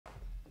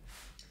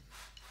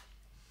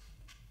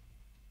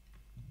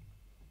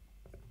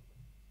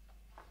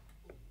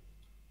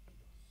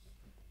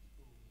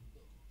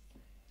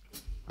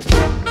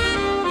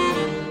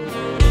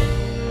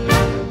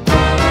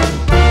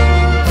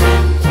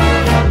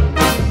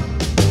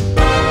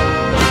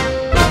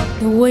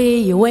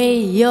you wear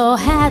your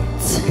hat,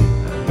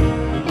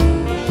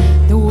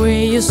 the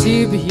way you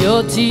sip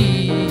your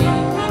tea,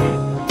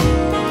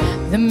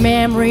 the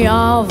memory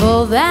of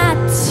all that.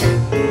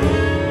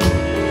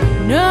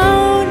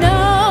 No,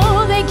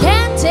 no, they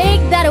can't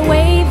take that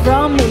away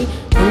from me.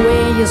 The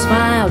way you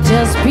smile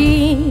just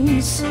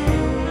beams,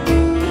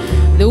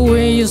 the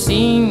way you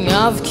sing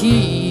off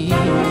key,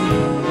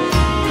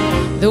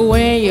 the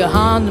way you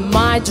haunt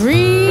my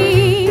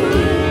dreams.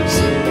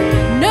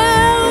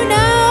 No,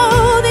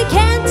 no, they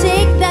can't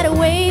take that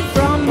away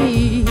from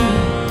me.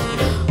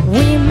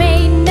 We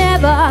may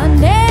never,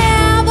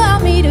 never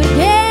meet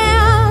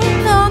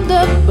again on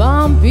the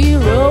bumpy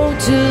road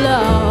to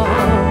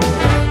love.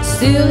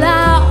 Still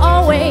I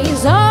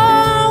always,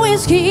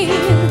 always keep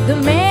the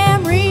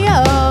memory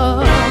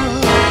of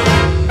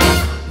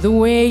the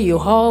way you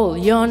hold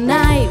your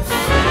knife,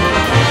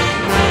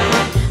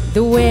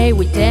 the way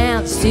we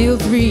dance till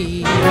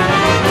 3,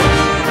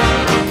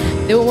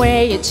 the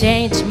way you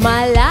changed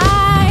my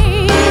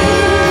life.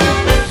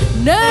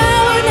 No,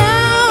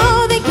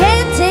 no, they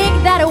can't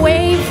take that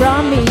away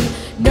from me.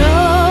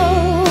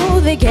 No,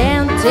 they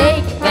can't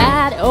take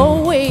that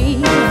away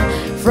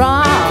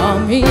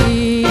from me.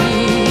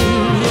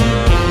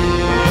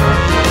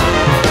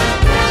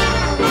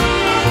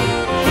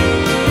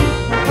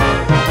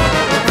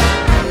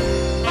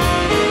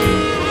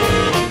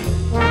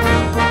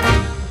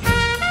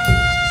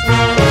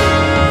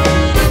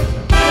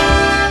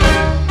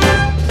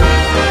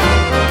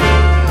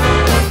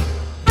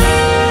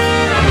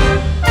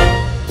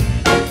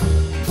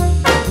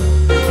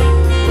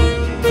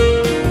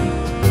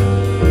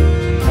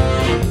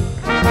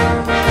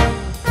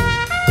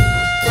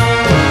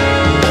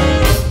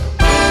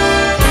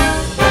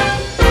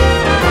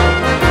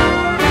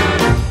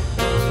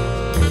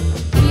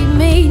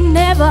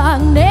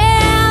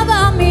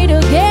 Never meet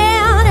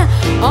again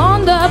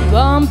on the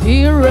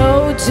bumpy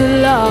road to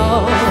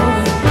love.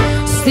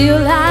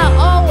 Still I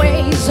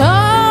always,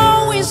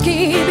 always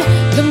keep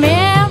the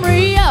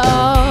memory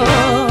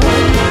of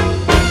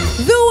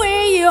the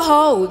way you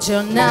hold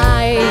your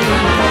knife,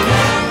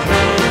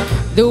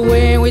 the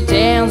way we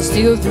dance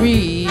till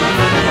 3,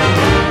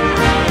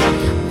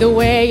 the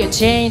way you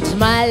changed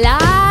my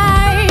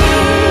life.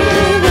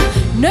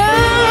 No,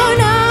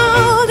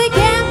 no, they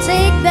can't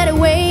take that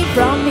away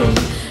from me.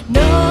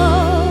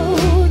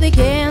 No, they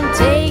can't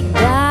take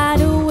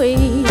that away.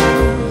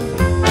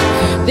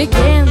 They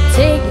can't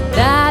take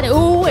that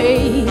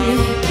away.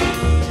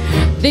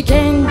 They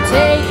can't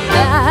take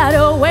that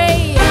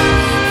away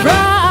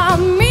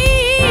from me.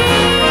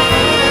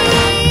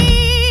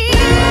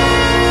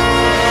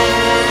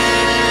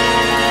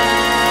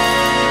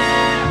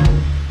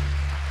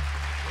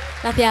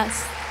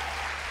 Gracias.